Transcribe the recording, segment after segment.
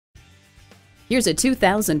Here's a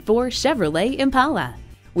 2004 Chevrolet Impala.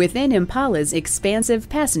 Within Impala's expansive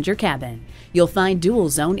passenger cabin, you'll find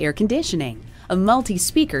dual-zone air conditioning, a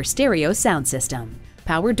multi-speaker stereo sound system,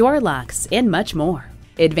 power door locks, and much more.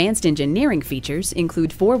 Advanced engineering features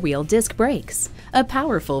include four-wheel disc brakes, a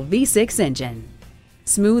powerful V6 engine,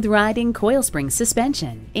 smooth riding coil spring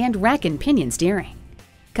suspension, and rack and pinion steering,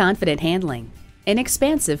 confident handling, an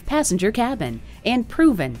expansive passenger cabin, and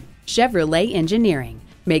proven Chevrolet engineering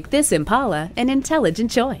make this Impala an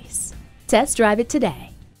intelligent choice. Test drive it today.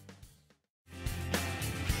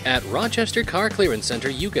 At Rochester Car Clearance Center,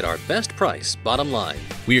 you get our best price, bottom line.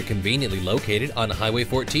 We are conveniently located on Highway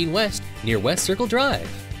 14 West near West Circle Drive.